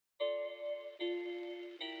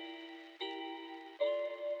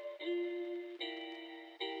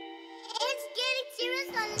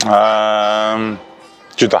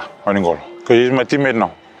Juta, running goal. Because he's my teammate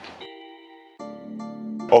now.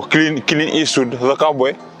 Or Clint Eastwood, the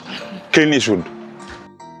cowboy. Clint Eastwood.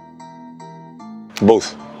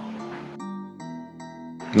 Both.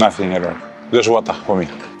 Nothing at all. Just water for me.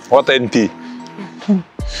 Water and tea.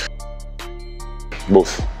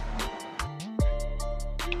 Both.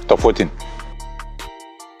 Top 14.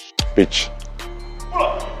 Beach.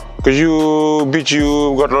 Because beach,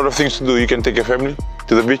 you got a lot of things to do. You can take your family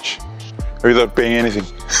to the beach without paying anything.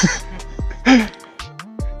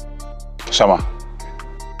 Sama.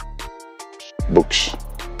 Books.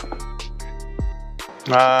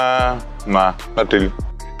 Nah, not really.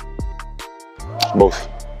 Both.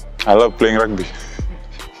 I love playing rugby.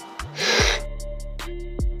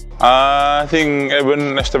 I think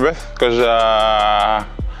even Estebeth, because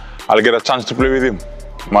I'll get a chance to play with him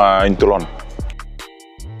in Toulonnais.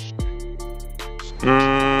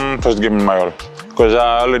 First game in Mayol, because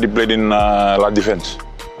I already played in La Defense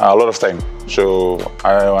a lot of time, so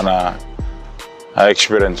I wanna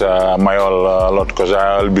experience Mayol a lot, because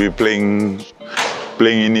I'll be playing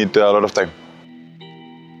in it a lot of time.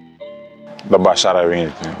 The bus arriving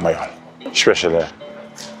in Mayol, especially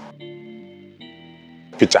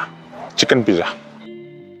pizza, chicken pizza,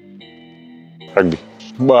 rugby.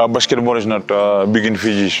 But basketball is not big in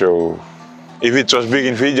Fiji, so if it was big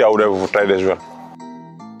in Fiji, I would have tried as well.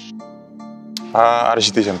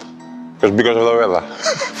 RCT Center, because of the weather.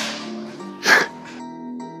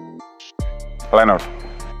 Line out.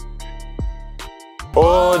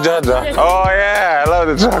 Oh, Jaja. Oh yeah, I love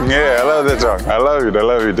that song. Yeah, I love that song. I love it.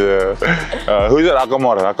 Who's that?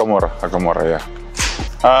 Akamora.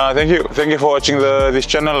 Yeah. Thank you for watching this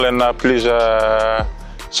channel, and please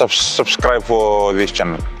subscribe for this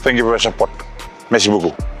channel. Thank you for your support. Merci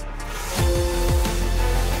beaucoup.